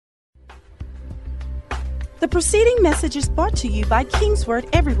The preceding message is brought to you by Kingsword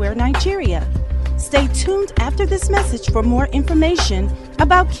Everywhere, Nigeria. Stay tuned after this message for more information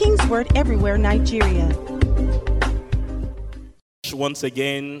about Kingsword Everywhere, Nigeria. Once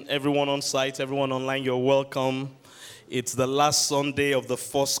again, everyone on site, everyone online, you're welcome. It's the last Sunday of the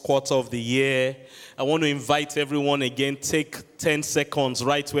first quarter of the year. I want to invite everyone again, take 10 seconds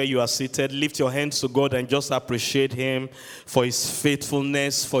right where you are seated. Lift your hands to God and just appreciate Him for His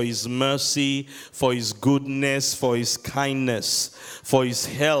faithfulness, for His mercy, for His goodness, for His kindness, for His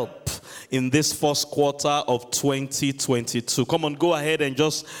help in this first quarter of 2022. Come on, go ahead and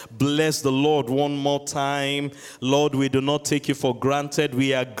just bless the Lord one more time. Lord, we do not take you for granted.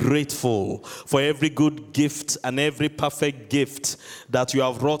 We are grateful for every good gift and every perfect gift that you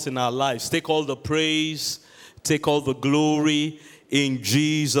have wrought in our lives. Take all the praise, take all the glory in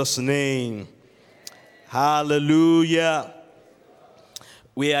Jesus' name. Hallelujah.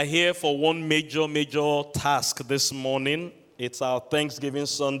 We are here for one major task this morning. It's our Thanksgiving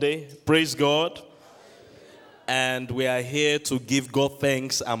Sunday. Praise God. And we are here to give God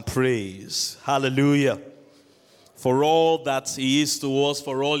thanks and praise. Hallelujah. For all that He is to us,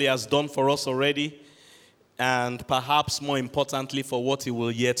 for all He has done for us already, and perhaps more importantly, for what He will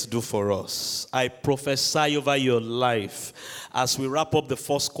yet do for us. I prophesy over your life. As we wrap up the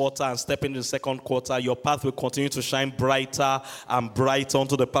first quarter and step into the second quarter, your path will continue to shine brighter and brighter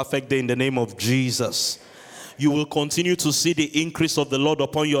unto the perfect day in the name of Jesus. You will continue to see the increase of the Lord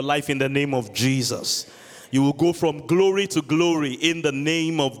upon your life in the name of Jesus. You will go from glory to glory in the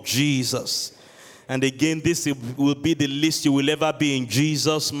name of Jesus. And again, this will be the least you will ever be in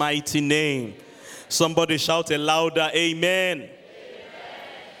Jesus' mighty name. Somebody shout a louder amen. Amen.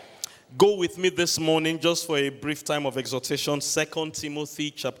 Go with me this morning just for a brief time of exhortation. 2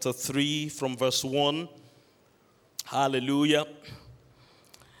 Timothy chapter 3 from verse 1. Hallelujah.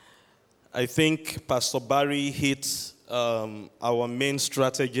 I think Pastor Barry hit our main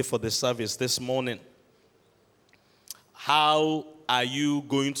strategy for the service this morning. How are you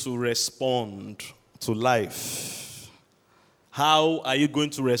going to respond to life? How are you going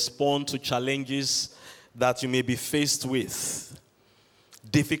to respond to challenges that you may be faced with?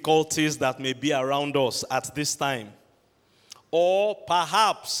 Difficulties that may be around us at this time? Or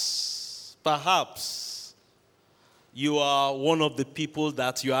perhaps, you are one of the people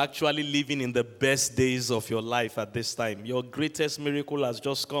that you are actually living in the best days of your life at this time. Your greatest miracle has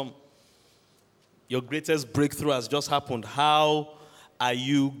just come. Your greatest breakthrough has just happened. How are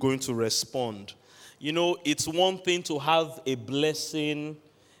you going to respond? You know, it's one thing to have a blessing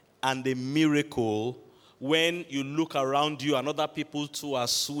and a miracle when you look around you and other people too are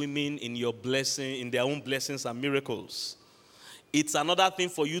swimming in your blessing, in their own blessings and miracles. It's another thing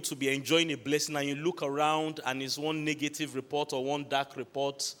for you to be enjoying a blessing and you look around and it's one negative report or one dark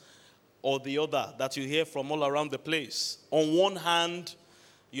report or the other that you hear from all around the place. On one hand,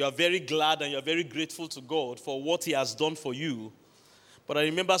 you are very glad and you are very grateful to God for what He has done for you. But I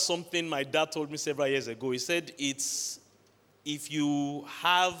remember something my dad told me several years ago. He said, it's if you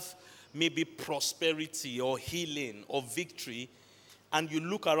have maybe prosperity or healing or victory, and you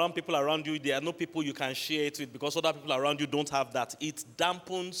look around people around you, there are no people you can share it with because other people around you don't have that. It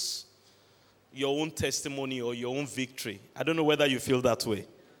dampens your own testimony or your own victory. I don't know whether you feel that way.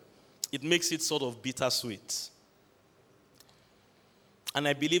 It makes it sort of bittersweet. And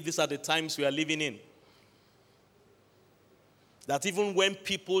I believe these are the times we are living in. That even when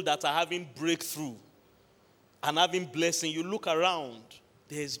people that are having breakthrough and having blessing, you look around,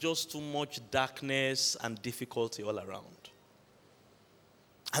 there's just too much darkness and difficulty all around.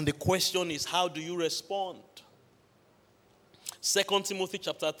 And the question is, how do you respond? 2 Timothy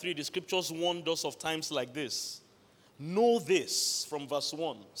chapter 3, the scriptures warned us of times like this. Know this from verse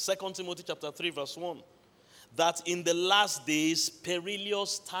 1. 2 Timothy chapter 3, verse 1. That in the last days,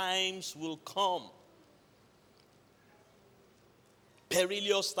 perilous times will come.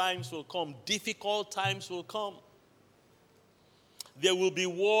 Perilous times will come. Difficult times will come. There will be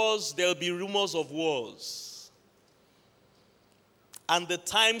wars. There will be rumors of wars. And the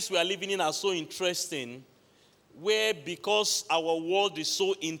times we are living in are so interesting, where because our world is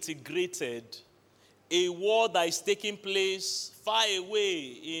so integrated, a war that is taking place far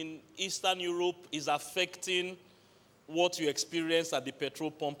away in Eastern Europe is affecting what you experience at the petrol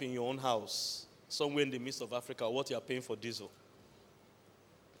pump in your own house, somewhere in the midst of Africa, what you are paying for diesel.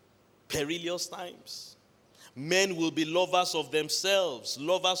 Perilous times. Men will be lovers of themselves,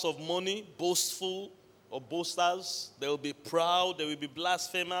 lovers of money, boastful, or boasters. They will be proud. They will be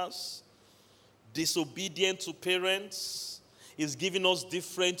blasphemers, disobedient to parents. Is giving us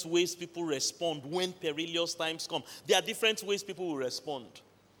different ways people respond when perilous times come. There are different ways people will respond.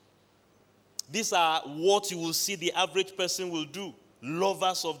 These are what you will see the average person will do.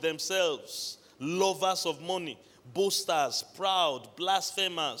 Lovers of themselves, lovers of money, boasters, proud,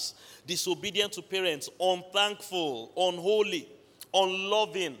 blasphemers, disobedient to parents, unthankful, unholy,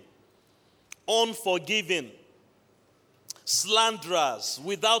 unloving, unforgiving, slanderers,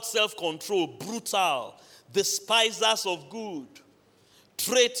 without self-control, brutal, despisers of good,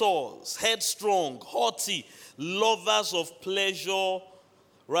 traitors, headstrong, haughty, lovers of pleasure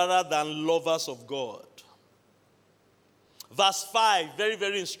rather than lovers of God. Verse 5, very,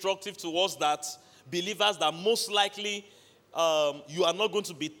 very instructive to us that believers that most likely you are not going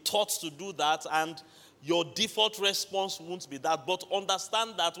to be taught to do that, and your default response won't be that. But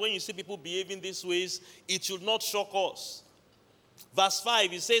understand that when you see people behaving these ways, it should not shock us. Verse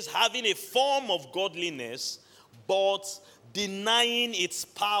 5, it says, having a form of godliness, but denying its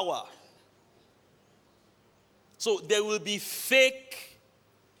power. So there will be fake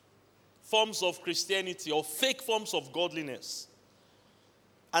forms of Christianity or fake forms of godliness.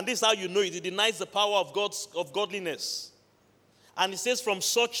 And this is how you know it. It denies the power of godliness. And it says, from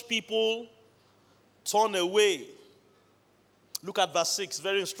such people, turn away. Look at verse 6,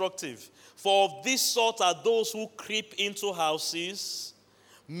 very instructive. For of this sort are those who creep into houses,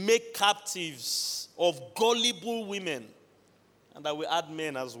 make captives of gullible women, and I will add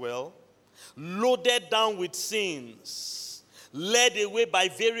men as well, loaded down with sins, led away by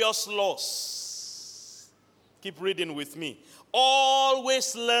various lusts. Keep reading with me.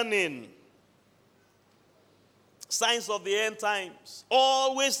 Always learning. Signs of the end times.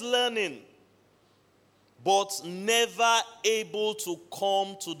 Always learning. But never able to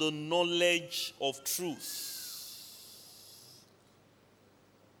come to the knowledge of truth.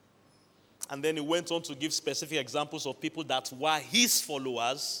 And then he went on to give specific examples of people that were his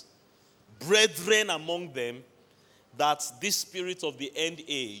followers, brethren among them, that this spirit of the end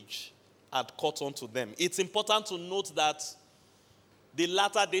age had caught on to them. It's important to note that the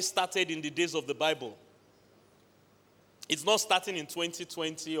latter days started in the days of the Bible. It's not starting in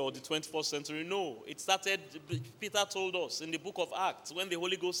 2020 or the 21st century. No, it started, Peter told us, in the book of Acts when the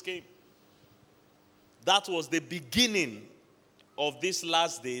Holy Ghost came. That was the beginning of these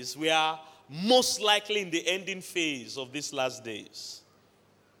last days. We are most likely in the ending phase of these last days.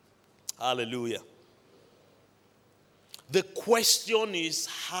 Hallelujah. The question is,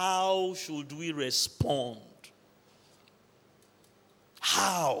 how should we respond?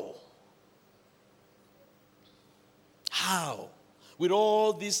 How? How? With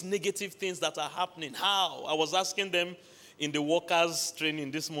all these negative things that are happening, how? I was asking them in the workers'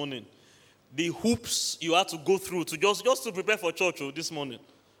 training this morning, the hoops you had to go through to just to prepare for church this morning.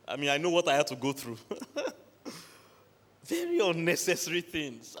 I mean, I know what I had to go through. Very unnecessary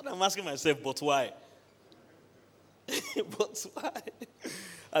things. And I'm asking myself, but why? But why?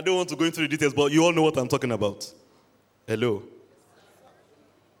 I don't want to go into the details, but you all know what I'm talking about. Hello?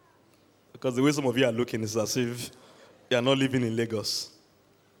 Because the way some of you are looking is as if you are not living in Lagos.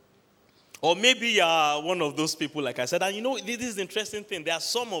 Or maybe you are one of those people, like I said, and you know, this is the interesting thing. There are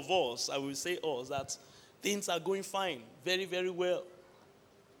some of us, I will say us, that things are going fine, very, very well.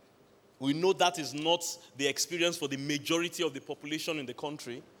 We know that is not the experience for the majority of the population in the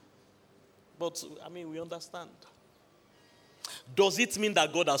country. But, I mean, we understand. Does it mean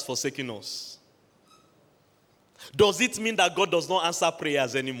that God has forsaken us? Does it mean that God does not answer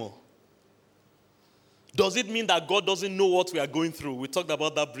prayers anymore? Does it mean that God doesn't know what we are going through? We talked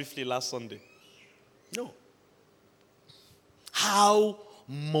about that briefly last Sunday. No. How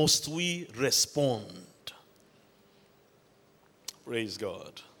must we respond? Praise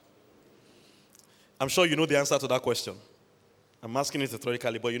God. I'm sure you know the answer to that question. I'm asking it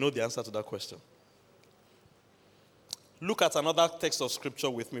rhetorically, but you know the answer to that question. Look at another text of scripture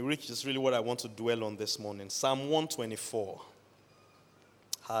with me, which is really what I want to dwell on this morning. Psalm 124.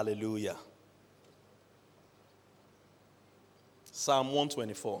 Hallelujah. Psalm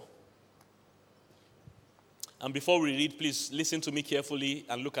 124. And before we read, please listen to me carefully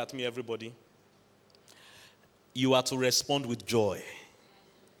and look at me, everybody. You are to respond with joy.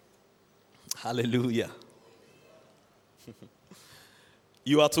 Hallelujah.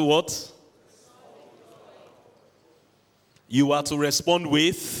 You are to what? You are to respond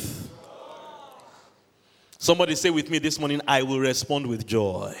with. Somebody say with me this morning, I will respond with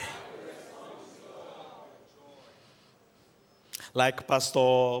joy. Like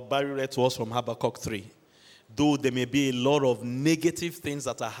Pastor Barry read to us from Habakkuk 3. Though there may be a lot of negative things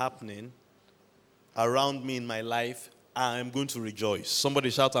that are happening around me in my life, I am going to rejoice. Somebody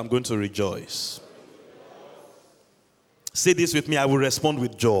shout, I'm going to rejoice. Say this with me, I will respond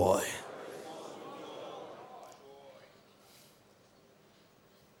with joy.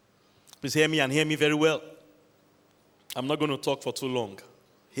 Please hear me and hear me very well. I'm not going to talk for too long.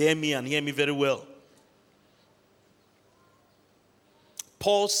 Hear me and hear me very well.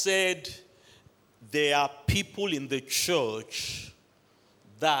 Paul said there are people in the church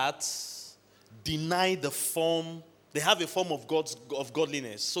that deny the form. They have a form of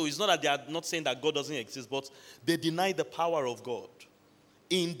godliness. So it's not that they are not saying that God doesn't exist, but they deny the power of God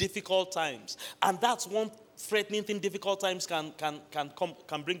in difficult times. And that's one threatening thing difficult times can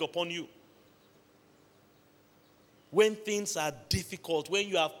bring upon you. When things are difficult, when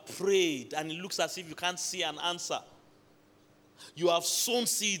you have prayed and it looks as if you can't see an answer. You have sown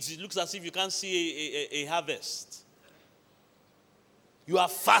seeds, it looks as if you can't see a harvest. You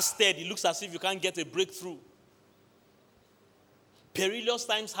have fasted, it looks as if you can't get a breakthrough. Perilous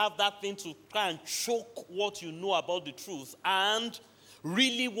times have that thing to try and choke what you know about the truth. And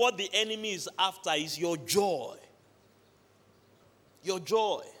really what the enemy is after is your joy. Your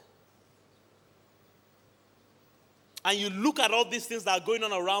joy. And you look at all these things that are going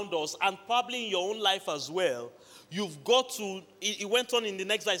on around us, and probably in your own life as well, you've got to, it went on in the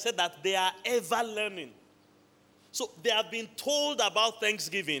next verse, it said that they are ever learning. So they have been told about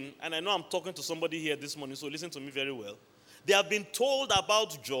Thanksgiving, and I know I'm talking to somebody here this morning, so listen to me very well. They have been told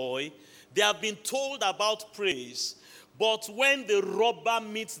about joy, they have been told about praise, but when the rubber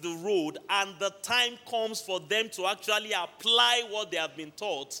meets the road and the time comes for them to actually apply what they have been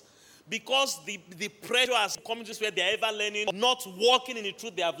taught, because the pressure has come to where they are ever learning, not walking in the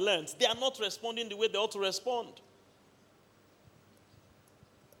truth they have learned, they are not responding the way they ought to respond.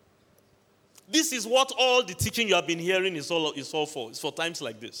 This is what all the teaching you have been hearing is all for. It's for times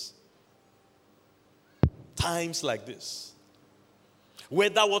like this. Times like this.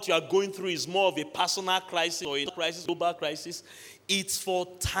 Whether what you are going through is more of a personal crisis or a crisis, global crisis, it's for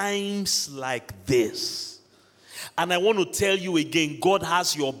times like this. And I want to tell you again, God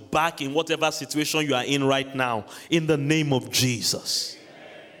has your back in whatever situation you are in right now, in the name of Jesus.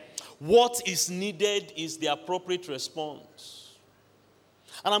 What is needed is the appropriate response.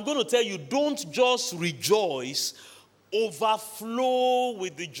 And I'm going to tell you, don't just rejoice, overflow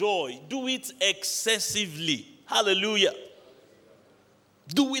with the joy. Do it excessively. Hallelujah.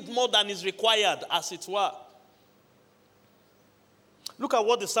 Do it more than is required, as it were. Look at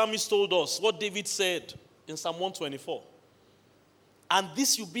what the psalmist told us, what David said in Psalm 124. And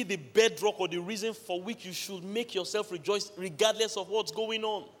this will be the bedrock or the reason for which you should make yourself rejoice regardless of what's going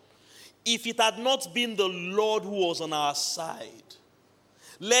on. If it had not been the Lord who was on our side,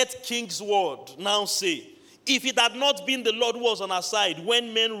 let Kingsword now say, if it had not been the Lord who was on our side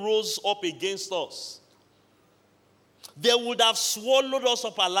when men rose up against us, they would have swallowed us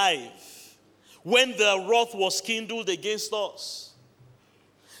up alive when the wrath was kindled against us.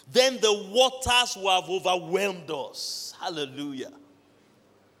 Then the waters will have overwhelmed us. Hallelujah.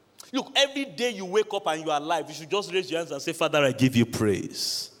 Look, every day you wake up and you are alive, you should just raise your hands and say, Father, I give you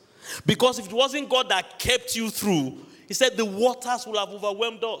praise. Because if it wasn't God that kept you through, he said the waters will have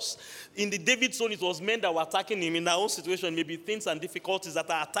overwhelmed us. In the David zone, it was men that were attacking him. In our own situation, maybe things and difficulties that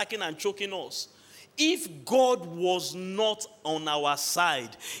are attacking and choking us. If God was not on our side,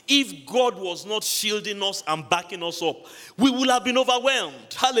 if God was not shielding us and backing us up, we would have been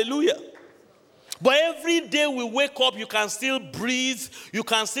overwhelmed. Hallelujah. But every day we wake up, you can still breathe, you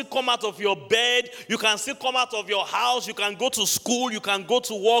can still come out of your bed, you can still come out of your house, you can go to school, you can go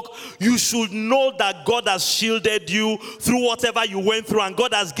to work. You should know that God has shielded you through whatever you went through, and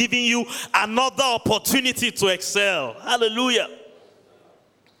God has given you another opportunity to excel. Hallelujah.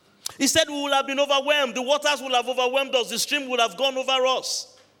 He said we will have been overwhelmed. The waters will have overwhelmed us. The stream would have gone over us.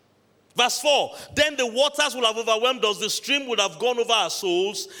 Verse 4, then the waters will have overwhelmed us. The stream would have gone over our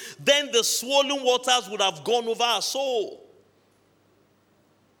souls. Then the swollen waters would have gone over our soul.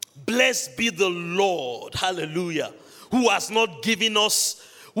 Blessed be the Lord, hallelujah, who has not given us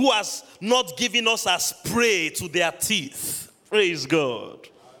as prey to their teeth. Praise God.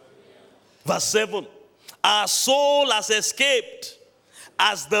 Verse 7, our soul has escaped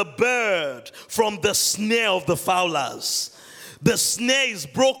as the bird from the snare of the fowlers. The snare is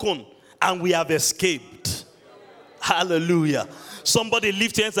broken and we have escaped. Hallelujah. Somebody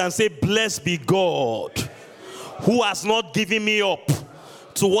lift your hands and say, blessed be God who has not given me up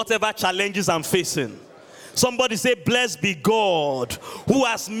to whatever challenges I'm facing. Somebody say, blessed be God who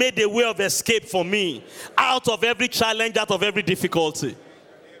has made a way of escape for me out of every challenge, out of every difficulty.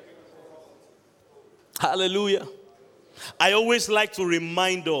 Hallelujah. I always like to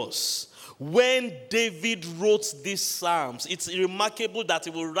remind us, when David wrote these Psalms, it's remarkable that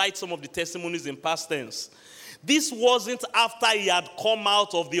he will write some of the testimonies in past tense. This wasn't after he had come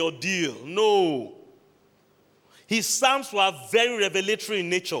out of the ordeal. No. His Psalms were very revelatory in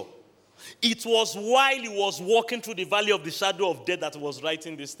nature. It was while he was walking through the valley of the shadow of death that he was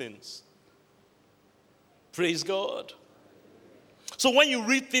writing these things. Praise God. So when you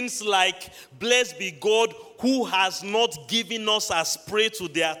read things like, blessed be God who has not given us as prey to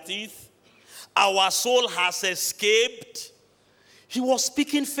their teeth, our soul has escaped, he was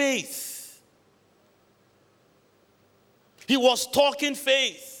speaking faith. He was talking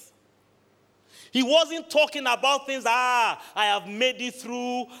faith. He wasn't talking about things, I have made it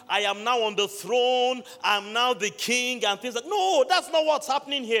through, I am now on the throne, I'm now the king, and things like, no, that's not what's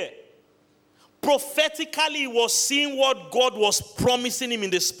happening here. Prophetically, he was seeing what God was promising him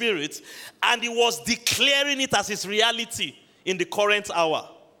in the spirit, and he was declaring it as his reality in the current hour.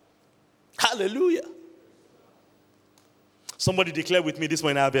 Hallelujah. Somebody declare with me this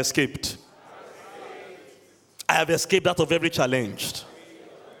morning, I have escaped. I have escaped out of every challenge.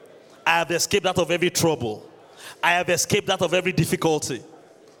 I have escaped out of every trouble. I have escaped out of every difficulty.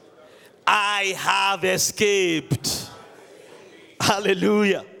 I have escaped.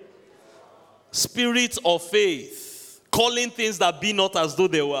 Hallelujah. Spirit of faith, calling things that be not as though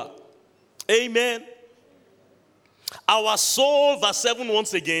they were. Amen. Our soul, verse 7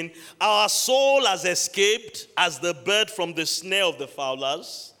 once again, our soul has escaped as the bird from the snare of the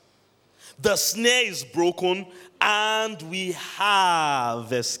fowlers. The snare is broken and we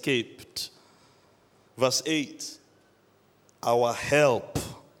have escaped. Verse 8, our help,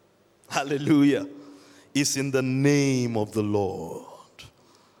 hallelujah, is in the name of the Lord,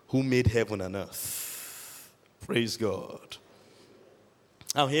 who made heaven and earth. Praise God.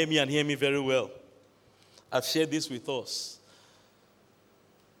 Now hear me and hear me very well. I've shared this with us.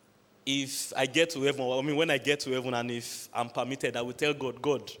 If I get to heaven, when I get to heaven and if I'm permitted, I will tell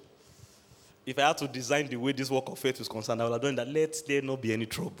God, if I had to design the way this walk of faith is concerned, I would have done that. Let there not be any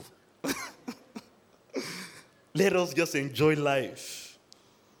trouble. Let us just enjoy life.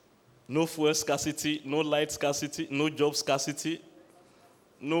 No fuel scarcity, no light scarcity, no job scarcity,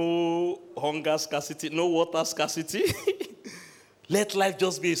 no hunger scarcity, no water scarcity. Let life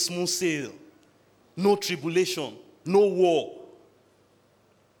just be a smooth sail. No tribulation, no war.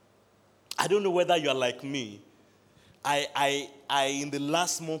 I don't know whether you are like me. I in the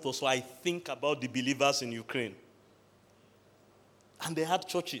last month or so, I think about the believers in Ukraine. And they had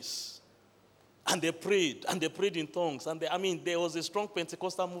churches. And they prayed in tongues. And there was a strong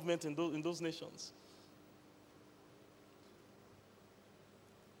Pentecostal movement in those nations.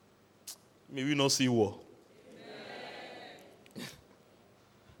 May we not see war.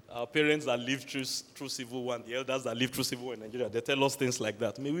 Our parents that lived through civil war, and the elders that lived through civil war in Nigeria, they tell us things like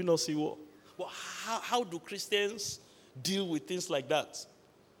that. May we not see war. Well, how do Christians deal with things like that?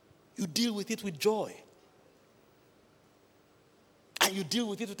 You deal with it with joy. And you deal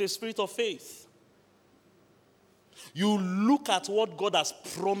with it with a spirit of faith. You look at what God has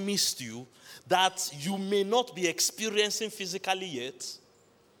promised you that you may not be experiencing physically yet.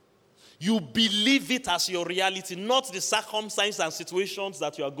 You believe it as your reality, not the circumstances and situations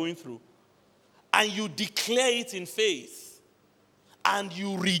that you are going through. And you declare it in faith. And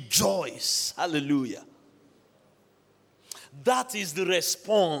you rejoice. Hallelujah. That is the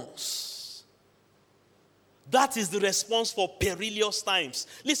response. That is the response for perilous times.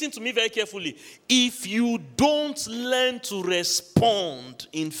 Listen to me very carefully. If you don't learn to respond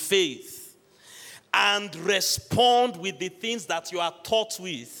in faith and respond with the things that you are taught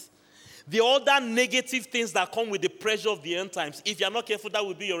with, the other negative things that come with the pressure of the end times, if you are not careful, that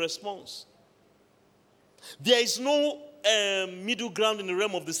will be your response. There is no middle ground in the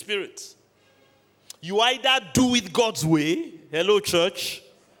realm of the spirit. You either do it God's way, hello church,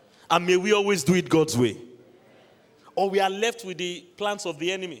 and may we always do it God's way, or we are left with the plans of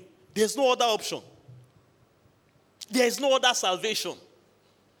the enemy. There's no other option. There is no other salvation.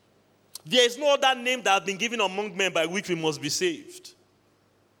 There is no other name that has been given among men by which we must be saved.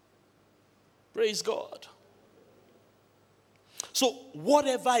 Praise God. So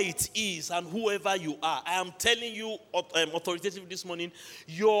whatever it is and whoever you are, I am telling you authoritatively this morning,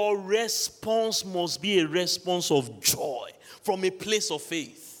 your response must be a response of joy from a place of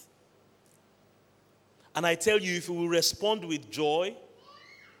faith. And I tell you, if you will respond with joy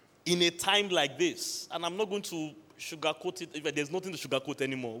in a time like this, and I'm not going to sugarcoat it, there's nothing to sugarcoat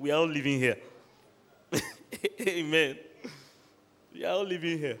anymore. We are all living here. Amen. We are all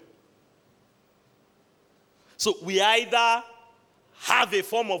living here. So we either have a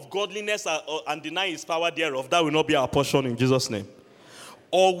form of godliness and deny his power thereof. That will not be our portion in Jesus' name.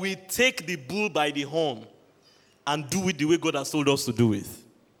 Or we take the bull by the horn and do it the way God has told us to do it.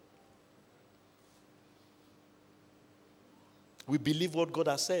 We believe what God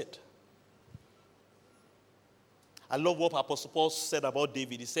has said. I love what Apostle Paul said about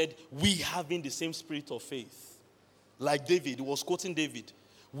David. He said, we having the same spirit of faith. Like David, he was quoting David.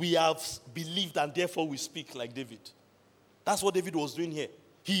 We have believed and therefore we speak like David. That's what David was doing here.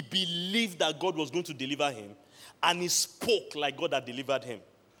 He believed that God was going to deliver him, and he spoke like God had delivered him.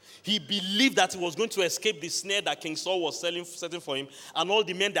 He believed that he was going to escape the snare that King Saul was setting for him, and all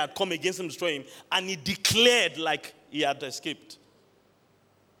the men that had come against him to destroy him, and he declared like he had escaped.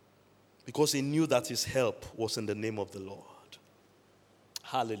 Because he knew that his help was in the name of the Lord.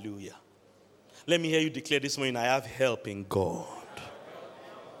 Hallelujah. Let me hear you declare this morning, I have help in God.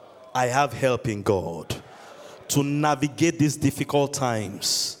 I have help in God to navigate these difficult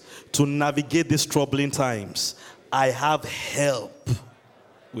times, to navigate these troubling times. I have help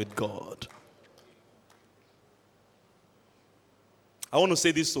with God. I want to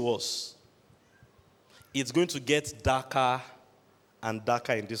say this to us. It's going to get darker and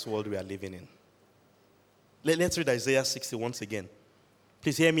darker in this world we are living in. Let's read Isaiah 60 once again.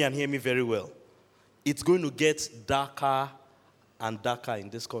 Please hear me and hear me very well. It's going to get darker and darker in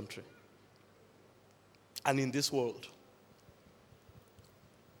this country and in this world.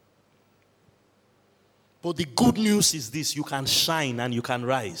 But the good news is this: you can shine and you can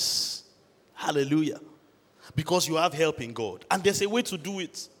rise. Hallelujah. Because you have help in God. And there's a way to do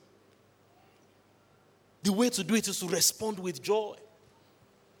it. The way to do it is to respond with joy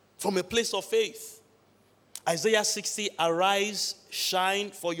from a place of faith. Isaiah 60, arise, shine,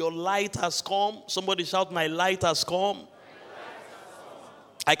 for your light has come. Somebody shout, my light has come.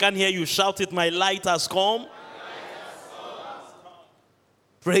 I can't hear you shout it, my light has come.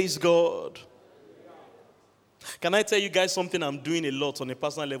 Praise God. Can I tell you guys something I'm doing a lot on a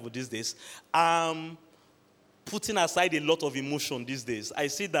personal level these days? I'm putting aside a lot of emotion these days. I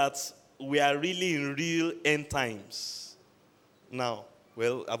see that we are really in real end times now.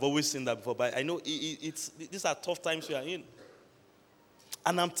 Well, I've always seen that before, but I know these are tough times we are in.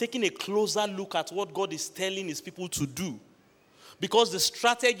 And I'm taking a closer look at what God is telling his people to do. Because the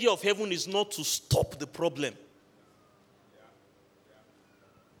strategy of heaven is not to stop the problem.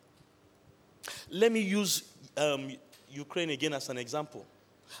 Let me use Ukraine again as an example.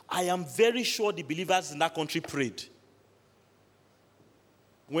 I am very sure the believers in that country prayed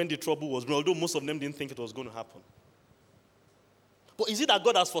when the trouble was brewing, although most of them didn't think it was going to happen. But is it that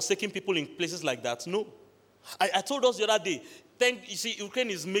God has forsaken people in places like that? No. I told us the other day, you see, Ukraine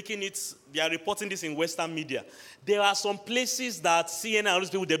is making it, they are reporting this in Western media. There are some places that CNN and all these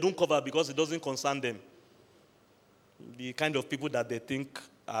people, they don't cover because it doesn't concern them. The kind of people that they think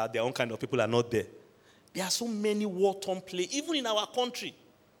are their own kind of people are not there. There are so many war-torn places, even in our country,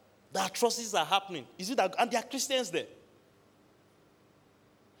 the atrocities are happening. Is it that, and there are Christians there.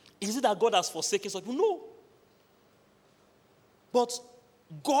 Is it that God has forsaken such people? No. But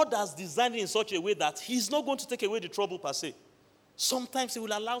God has designed it in such a way that he's not going to take away the trouble per se. Sometimes he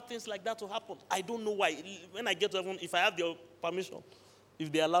will allow things like that to happen. I don't know why. When I get to heaven, if I have their permission,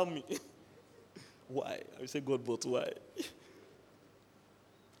 if they allow me, why? I will say, God, but why?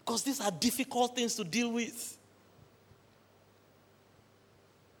 Because these are difficult things to deal with.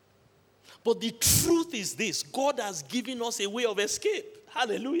 But the truth is this: God has given us a way of escape.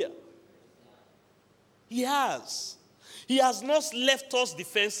 Hallelujah. He has. He has not left us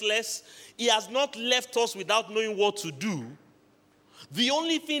defenseless. He has not left us without knowing what to do. The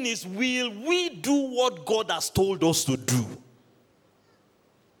only thing is, will we do what God has told us to do?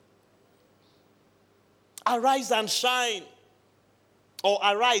 Arise and shine. Or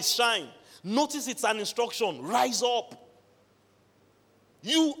arise, shine. Notice it's an instruction. Rise up.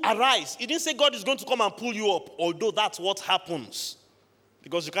 You arise. He didn't say God is going to come and pull you up, although that's what happens.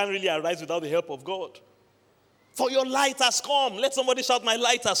 Because you can't really arise without the help of God. For your light has come. Let somebody shout, my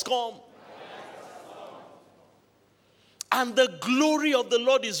light has come. And the glory of the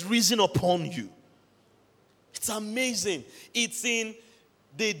Lord is risen upon you. It's amazing. It's in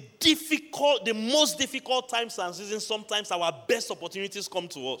the most difficult times and seasons, sometimes our best opportunities come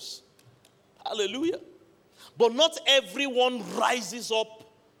to us. Hallelujah. But not everyone rises up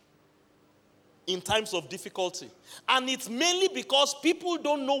in times of difficulty. And it's mainly because people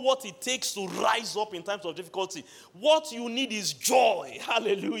don't know what it takes to rise up in times of difficulty. What you need is joy.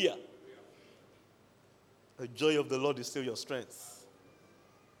 Hallelujah. The joy of the Lord is still your strength.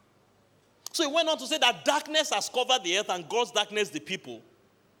 So he went on to say that darkness has covered the earth and God's darkness the people.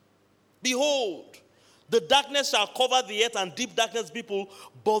 Behold, the darkness shall cover the earth and deep darkness people,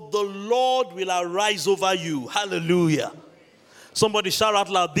 but the Lord will arise over you. Hallelujah. Somebody shout out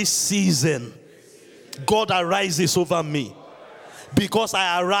loud, this season, God arises over me because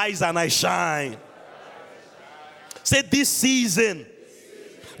I arise and I shine. Say, this season,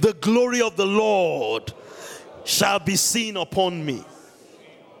 the glory of the Lord shall be seen upon me.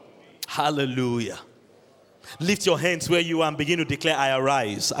 Hallelujah. Lift your hands where you are and begin to declare, I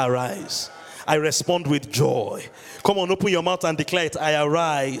arise, arise. I respond with joy. Come on, open your mouth and declare it. I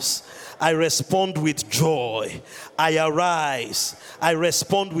arise. I respond with joy. I arise. I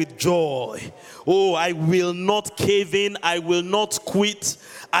respond with joy. Oh, I will not cave in. I will not quit.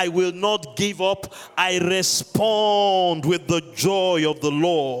 I will not give up. I respond with the joy of the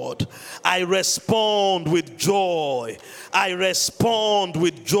Lord. I respond with joy. I respond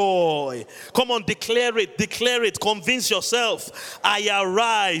with joy. Come on, declare it. Declare it. Convince yourself. I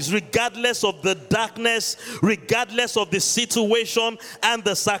arise regardless of the darkness, regardless of the situation and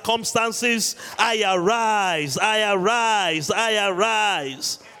the circumstances. I arise. I arise. I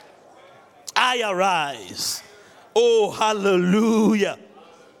arise. I arise. Oh, hallelujah.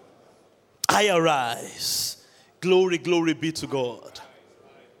 I arise. Glory, glory be to God.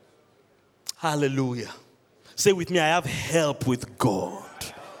 Hallelujah. Say with me, I have help with God.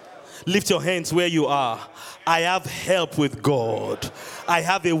 Lift your hands where you are. I have help with God. I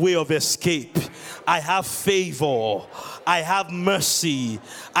have a way of escape. I have favor. I have mercy.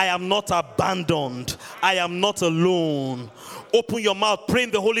 I am not abandoned. I am not alone. Open your mouth. Pray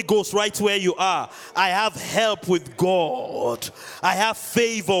in the Holy Ghost right where you are. I have help with God. I have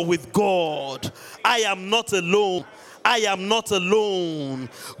favor with God. I am not alone. I am not alone.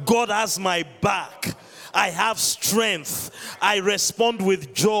 God has my back. I have strength. I respond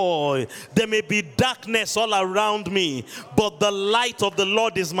with joy. There may be darkness all around me, but the light of the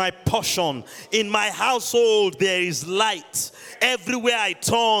Lord is my portion. In my household, there is light. Everywhere I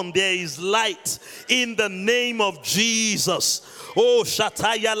turn, there is light. In the name of Jesus. Oh,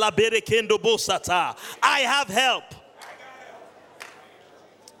 Shataya Labere Kendo Bosata. I have help.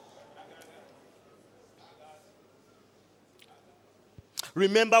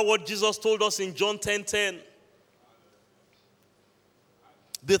 Remember what Jesus told us in John 10:10.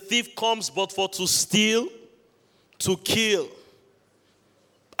 The thief comes but for to steal, to kill,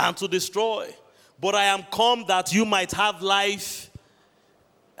 and to destroy. But I am come that you might have life.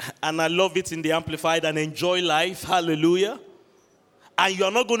 And I love it in the Amplified, and enjoy life. Hallelujah. And you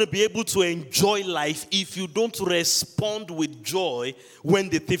are not going to be able to enjoy life if you don't respond with joy when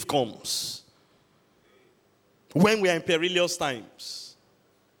the thief comes. When we are in perilous times.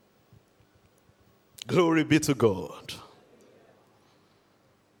 Glory be to God.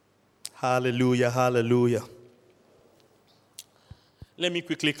 Hallelujah, hallelujah. Let me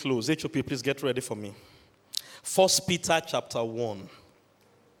quickly close. HOP, please get ready for me. 1 Peter chapter 1.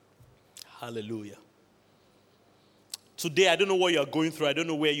 Hallelujah. Today, I don't know what you are going through. I don't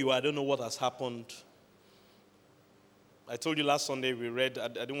know where you are. I don't know what has happened. I told you last Sunday we read, I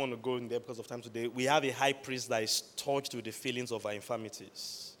didn't want to go in there because of time today. We have a high priest that is touched with the feelings of our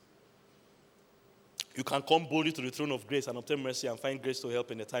infirmities. You can come boldly to the throne of grace and obtain mercy and find grace to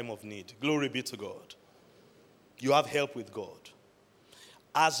help in the time of need. Glory be to God. You have help with God.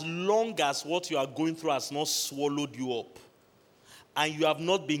 As long as what you are going through has not swallowed you up, and you have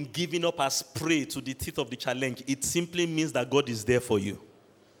not been given up as prey to the teeth of the challenge, it simply means that God is there for you.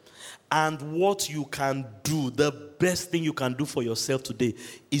 And what you can do, the best thing you can do for yourself today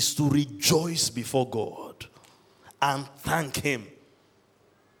is to rejoice before God and thank Him.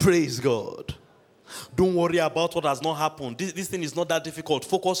 Praise God. Don't worry about what has not happened. This thing is not that difficult.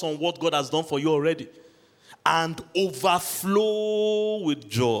 Focus on what God has done for you already. And overflow with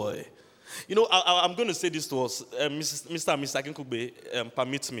joy. You know, I'm going to say this to us. Mr. and Mrs. Akinkugbe,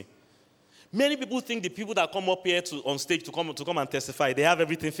 permit me. Many people think the people that come up here on stage to come and testify, they have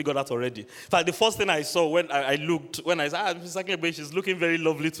everything figured out already. In fact, the first thing I saw when I said, Mrs. Akinkugbe, she's looking very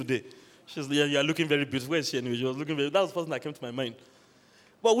lovely today. You're looking very beautiful. Where is she anyway? She was looking very. That was the first thing that came to my mind.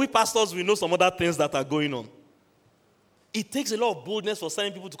 But we pastors, we know some other things that are going on. It takes a lot of boldness for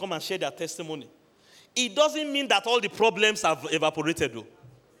certain people to come and share their testimony. It doesn't mean that all the problems have evaporated, though.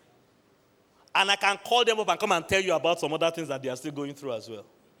 And I can call them up and come and tell you about some other things that they are still going through as well.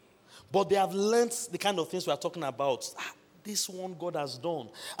 But they have learned the kind of things we are talking about. This one God has done.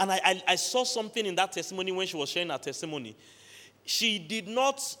 And I saw something in that testimony when she was sharing her testimony. She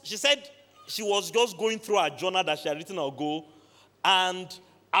said she was just going through her journal that she had written or go, and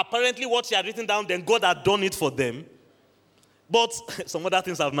apparently what she had written down, then God had done it for them. But some other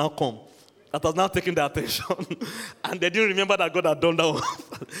things have now come that has now taken their attention. And they didn't remember that God had done that one.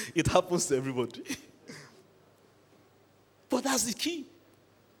 It happens to everybody. But that's the key.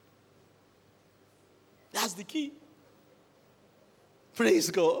 That's the key. Praise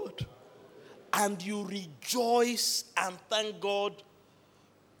God. And you rejoice and thank God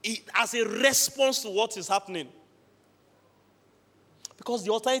as a response to what is happening. Because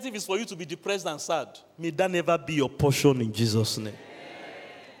the alternative is for you to be depressed and sad. May that never be your portion in Jesus' name.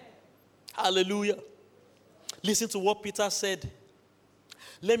 Hallelujah. Listen to what Peter said.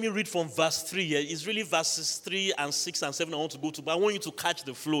 Let me read from verse 3 here. It's really verses 3 and 6 and 7 I want to go to, but I want you to catch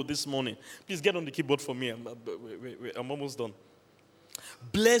the flow this morning. Please get on the keyboard for me. I'm almost done.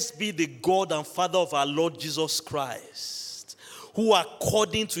 Blessed be the God and Father of our Lord Jesus Christ, who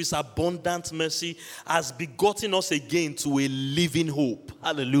according to his abundant mercy has begotten us again to a living hope.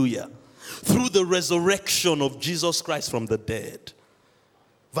 Hallelujah. Through the resurrection of Jesus Christ from the dead.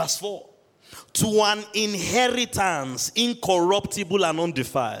 Verse 4. To an inheritance incorruptible and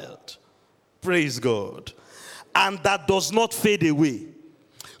undefiled. Praise God. And that does not fade away.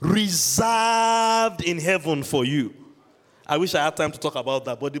 Reserved in heaven for you. I wish I had time to talk about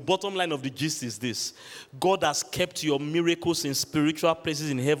that, but the bottom line of the gist is this. God has kept your miracles in spiritual places,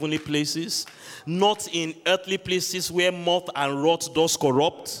 in heavenly places, not in earthly places where moth and rot does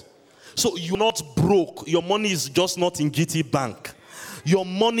corrupt. So you're not broke. Your money is just not in GT Bank. Your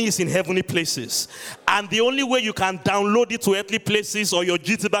money is in heavenly places. And the only way you can download it to earthly places or your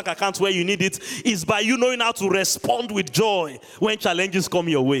GT Bank account where you need it is by you knowing how to respond with joy when challenges come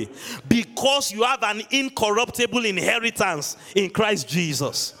your way. Because you have an incorruptible inheritance in Christ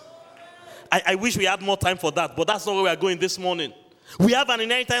Jesus. I wish we had more time for that, but that's not where we are going this morning. We have an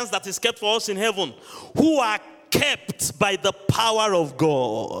inheritance that is kept for us in heaven, who are kept by the power of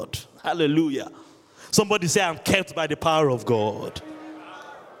God. Hallelujah. Somebody say, I'm kept by the power of God.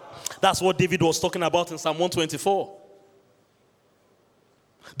 That's what David was talking about in Psalm 124.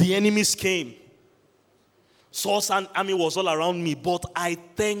 The enemies came. Saul's army was all around me, but I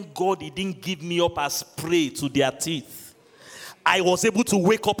thank God he didn't give me up as prey to their teeth. I was able to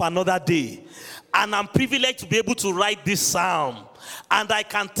wake up another day, and I'm privileged to be able to write this psalm. And I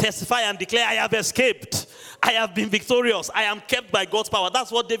can testify and declare I have escaped. I have been victorious. I am kept by God's power.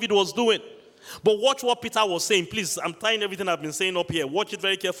 That's what David was doing. But watch what Peter was saying. Please, I'm tying everything I've been saying up here. Watch it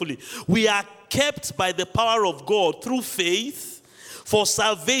very carefully. We are kept by the power of God through faith for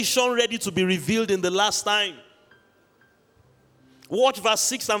salvation ready to be revealed in the last time. Watch verse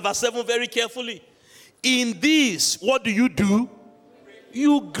 6 and verse 7 very carefully. In this, what do?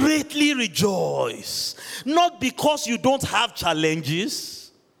 You greatly rejoice. Not because you don't have challenges.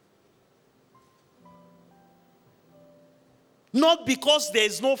 Not because there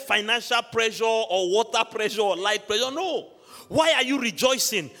is no financial pressure or water pressure or light pressure. No. Why are you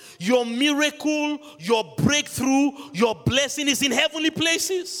rejoicing? Your miracle, your breakthrough, your blessing is in heavenly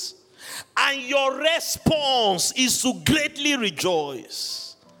places. And your response is to greatly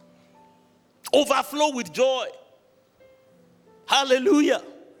rejoice. Overflow with joy. Hallelujah.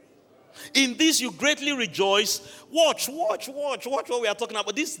 In this you greatly rejoice. Watch what we are talking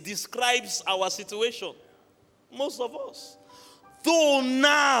about. This describes our situation. Most of us. Though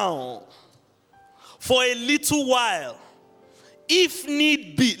now, for a little while, if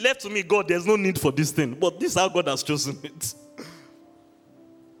need be, left to me, God, there's no need for this thing. But this is how God has chosen it.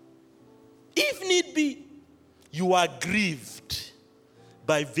 If need be, you are grieved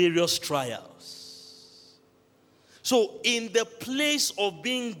by various trials. So in the place of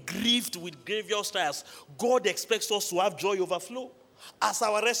being grieved with various trials, God expects us to have joy overflow as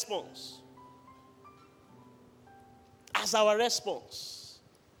our response. As our response.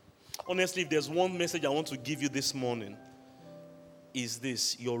 Honestly, if there's one message I want to give you this morning, is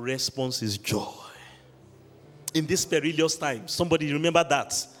this: your response is joy. In this perilous time, somebody remember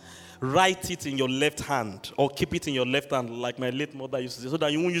that. Write it in your left hand or keep it in your left hand like my late mother used to say, so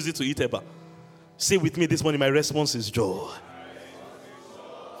that you won't use it to eat ever. Say with me this morning, my response is joy.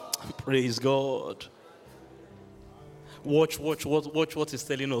 Praise God. Watch what it's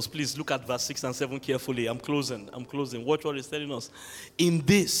telling us. Please look at verse 6 and 7 carefully. I'm closing. Watch what it's telling us. In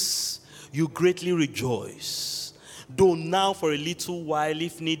this, you greatly rejoice. Though now for a little while,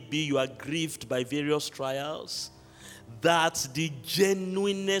 if need be, you are grieved by various trials, that the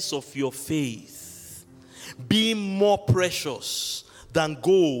genuineness of your faith, being more precious than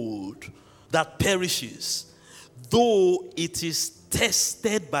gold that perishes, though it is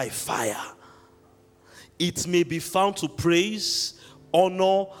tested by fire, it may be found to praise,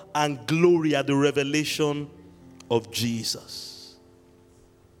 honor, and glory at the revelation of Jesus.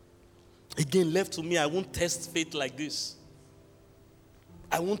 Again, left to me, I won't test faith like this.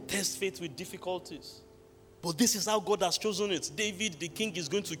 I won't test faith with difficulties. But this is how God has chosen it. David, the king, is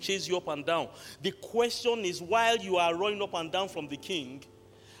going to chase you up and down. The question is, while you are running up and down from the king,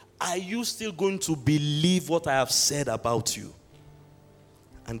 are you still going to believe what I have said about you?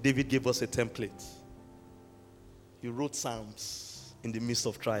 And David gave us a template. He wrote psalms in the midst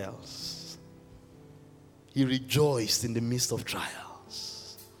of trials. He rejoiced in the midst of trials.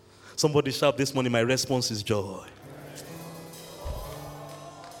 Somebody shout this morning, my response is joy.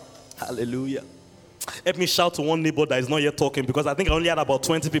 Hallelujah. Help me shout to one neighbor that is not yet talking, because I think I only had about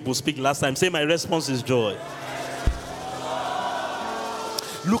 20 people speak last time. Say, my response is joy.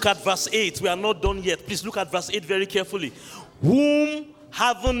 Look at verse 8. We are not done yet. Please look at verse 8 very carefully. Whom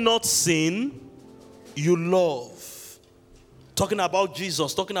having not seen, you love. Talking about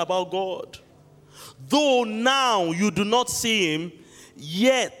Jesus, talking about God. Though now you do not see him,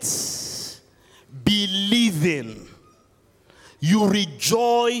 yet believing, you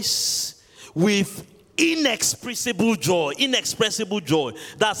rejoice with inexpressible joy. Inexpressible joy.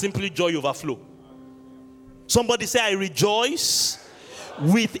 That's simply joy overflow. Somebody say, I rejoice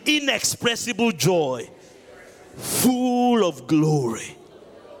with inexpressible joy, full of glory,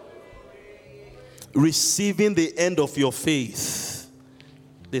 receiving the end of your faith,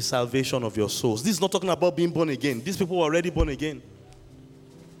 the salvation of your souls. This is not talking about being born again. These people were already born again.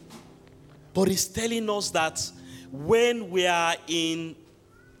 But it's telling us that when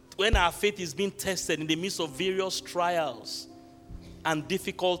our faith is being tested in the midst of various trials and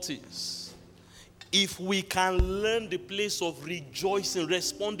difficulties, if we can learn the place of rejoicing,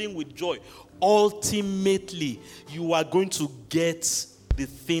 responding with joy, ultimately you are going to get the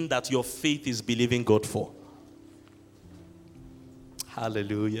thing that your faith is believing God for.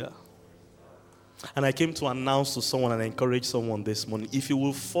 Hallelujah. And I came to announce to someone and encourage someone this morning, if you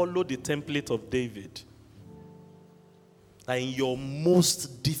will follow the template of David, that in your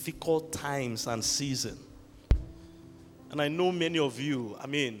most difficult times and season, and I know many of you,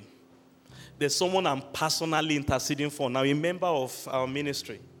 there's someone I'm personally interceding for now, a member of our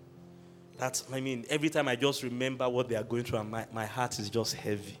ministry. Every time I just remember what they are going through, and my heart is just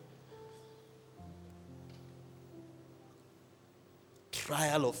heavy.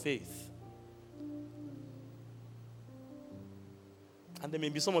 Trial of faith. And there may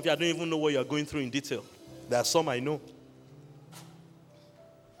be some of you, I don't even know what you are going through in detail. There are some I know.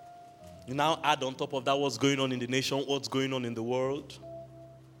 You now add on top of that what's going on in the nation, what's going on in the world.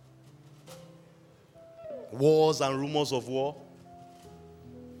 Wars and rumors of war.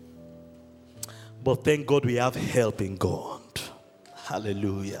 But thank God we have help in God.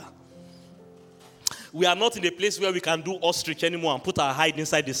 Hallelujah. We are not in a place where we can do ostrich anymore and put our hide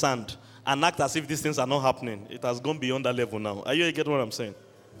inside the sand and act as if these things are not happening. It has gone beyond that level now. Are you getting what I'm saying?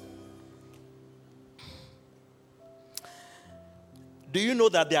 Do you know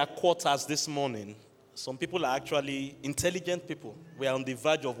that there are quarters this morning? Some people are actually intelligent people. We are on the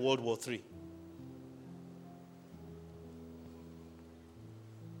verge of World War III.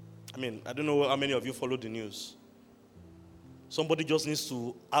 I don't know how many of you follow the news. Somebody just needs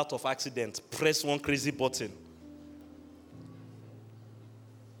to, out of accident, press one crazy button.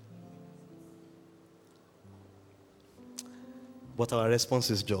 But our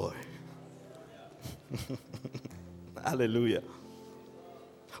response is joy. Hallelujah.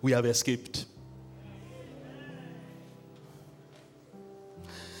 We have escaped.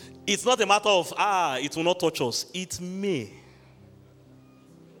 It's not a matter of, it will not touch us. It may.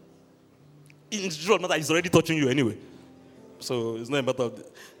 It's already touching you anyway. So it's not a matter of...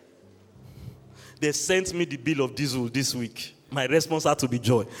 They sent me the bill of diesel this week. My response had to be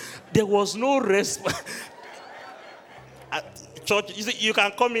joy. There was no response. Church, you see, you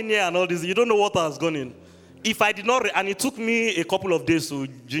can come in here and all this. You don't know what has gone in. If I did not... and it took me a couple of days to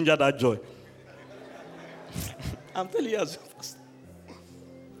ginger that joy. I'm telling you.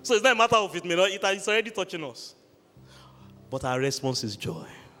 So it's not a matter of it, it's already touching us. But our response is joy.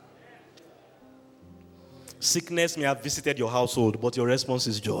 Sickness may have visited your household, but your response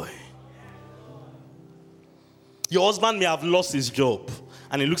is joy. Your husband may have lost his job,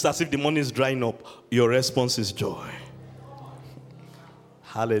 and it looks as if the money is drying up. Your response is joy.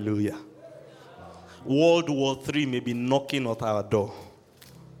 Hallelujah. World War III may be knocking at our door.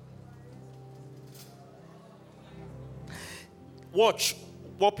 Watch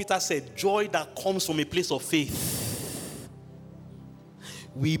what Peter said. Joy that comes from a place of faith.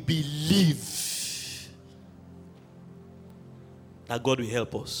 We believe that God will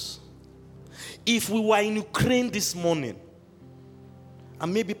help us. If we were in Ukraine this morning,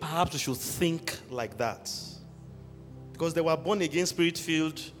 and maybe perhaps we should think like that, because they were born again,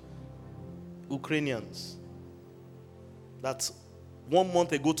 spirit-filled Ukrainians that 1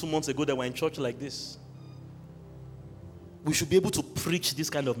 month ago, 2 months ago, they were in church like this. We should be able to preach this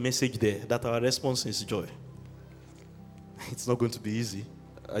kind of message there, that our response is joy. It's not going to be easy.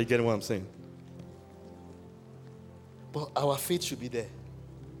 Are you getting what I'm saying? But our faith should be there.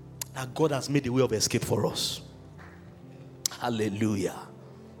 That God has made a way of escape for us. Hallelujah.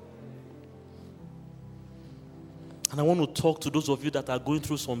 And I want to talk to those of you that are going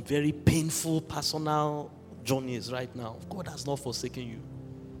through some very painful personal journeys right now. God has not forsaken you.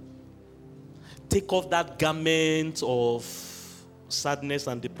 Take off that garment of sadness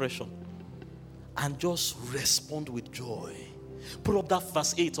and depression and just respond with joy. Put up that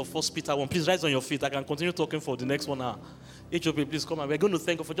verse 8 of 1 Peter 1. Please rise on your feet. I can continue talking for the next 1 hour. HOP, please come on. We're going to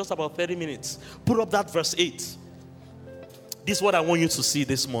thank God for just about 30 minutes. Put up that verse 8. This is what I want you to see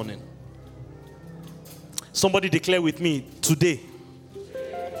this morning. Somebody declare with me, today.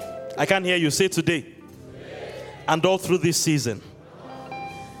 I can't hear you. Say today. And all through this season,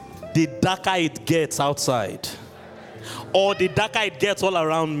 the darker it gets outside, or the darker it gets all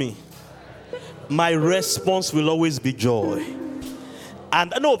around me, my response will always be joy.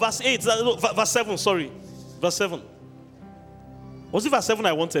 And no, verse 8, verse 7, sorry. Verse 7. Was it verse 7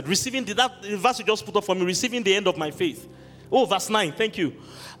 I wanted? Receiving that verse you just put up for me, receiving the end of my faith. Oh, verse 9, thank you.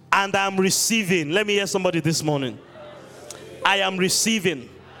 And I'm receiving, let me hear somebody this morning. I am receiving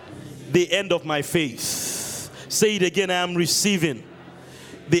the end of my faith. Say it again, I am receiving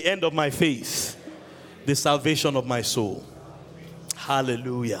the end of my faith, the salvation of my soul.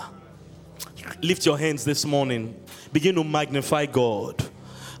 Hallelujah. Lift your hands this morning. Begin to magnify God.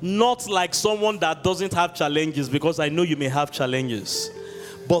 Not like someone that doesn't have challenges, because I know you may have challenges.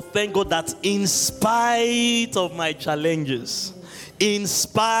 But thank God that in spite of my challenges, in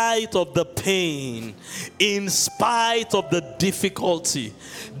spite of the pain, in spite of the difficulty,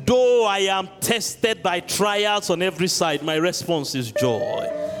 though I am tested by trials on every side, my response is joy.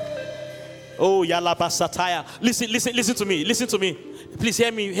 Oh, Yalabasataya. Listen to me. Listen to me. Please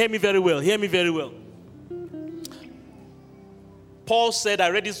hear me very well. Hear me very well. Paul said, I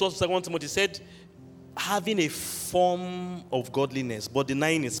read this verse 2 Timothy, said, having a form of godliness, but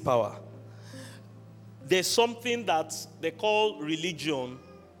denying its power. There's something that they call religion.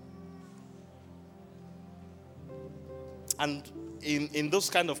 And in those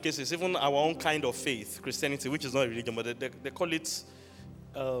kind of cases, even our own kind of faith, Christianity, which is not a religion, but they call it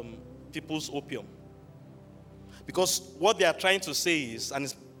people's opium. Because what they are trying to say is, and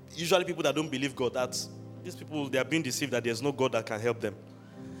it's usually people that don't believe God, that these people, they are being deceived that there's no God that can help them.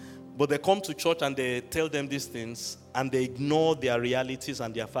 But they come to church and they tell them these things, and they ignore their realities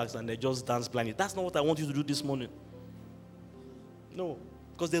and their facts, and they just dance blindly. That's not what I want you to do this morning. No,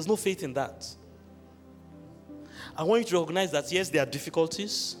 because there's no faith in that. I want you to recognize that, yes, there are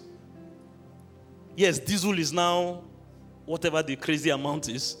difficulties. Yes, diesel is now whatever the crazy amount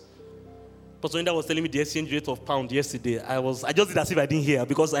is. Pastor Linda was telling me the exchange rate of pound yesterday. I just did as if I didn't hear,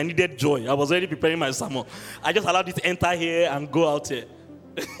 because I needed joy. I was already preparing my sermon. I just allowed it to enter here and go out here.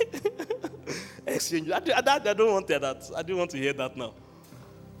 Exchange. I don't want to hear that. I don't want to hear that now.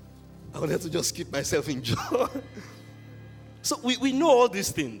 I wanted to just keep myself in joy. So we know all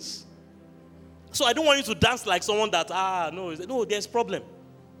these things. So I don't want you to dance like someone that, no, there's problem.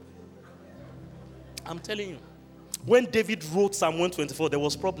 I'm telling you. When David wrote Psalm 124, there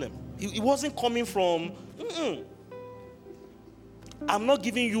was problem. It wasn't coming from, I'm not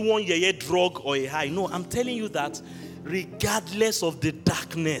giving you one drug or a high. No, I'm telling you that regardless of the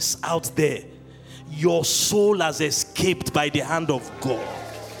darkness out there, your soul has escaped by the hand of God.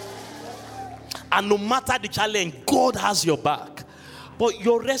 And no matter the challenge, God has your back. But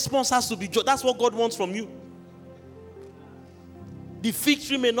your response has to be joy. That's what God wants from you. The fig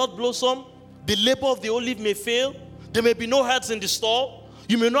tree may not blossom. The labor of the olive may fail. There may be no herbs in the store.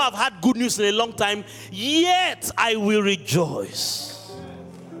 You may not have had good news in a long time. Yet I will rejoice.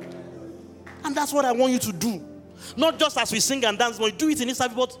 And that's what I want you to do. Not just as we sing and dance, but do it in this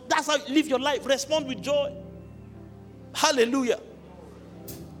service, but that's how you live your life. Respond with joy. Hallelujah.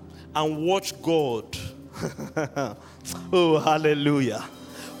 And watch God. Oh, hallelujah.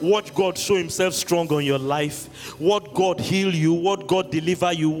 Watch God show himself strong on your life. Watch God heal you. Watch God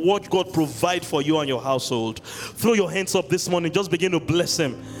deliver you. Watch God provide for you and your household. Throw your hands up this morning. Just begin to bless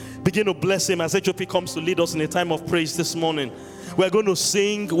him. Begin to bless him as HOP comes to lead us in a time of praise this morning. We're going to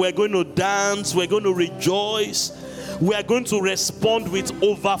sing. We're going to dance. We're going to rejoice. We are going to respond with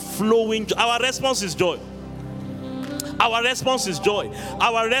overflowing joy. Our response is joy. Our response is joy.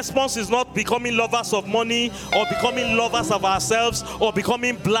 Our response is not becoming lovers of money, or becoming lovers of ourselves, or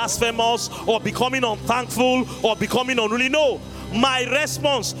becoming blasphemous, or becoming unthankful, or becoming unruly. No. My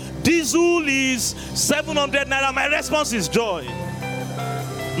response, diesel is 700 naira. My response is joy.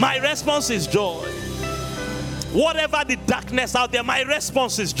 My response is joy. Whatever the darkness out there, my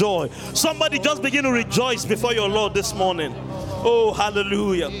response is joy. Somebody just begin to rejoice before your Lord this morning. Oh,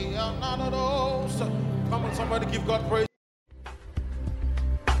 hallelujah. Come on, somebody give God praise.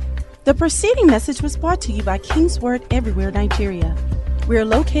 The preceding message was brought to you by Kingsword Everywhere, Nigeria. We are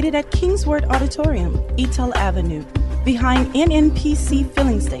located at Kingsword Auditorium, Etal Avenue, behind NNPC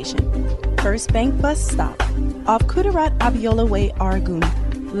Filling Station, First Bank Bus Stop, off Kudarat Abiola Way, Oregon,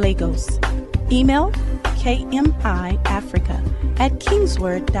 Lagos. Email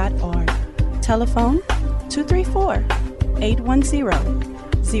kmiafrica@kingsword.org. Telephone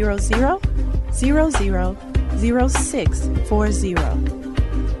 234-810-00000640.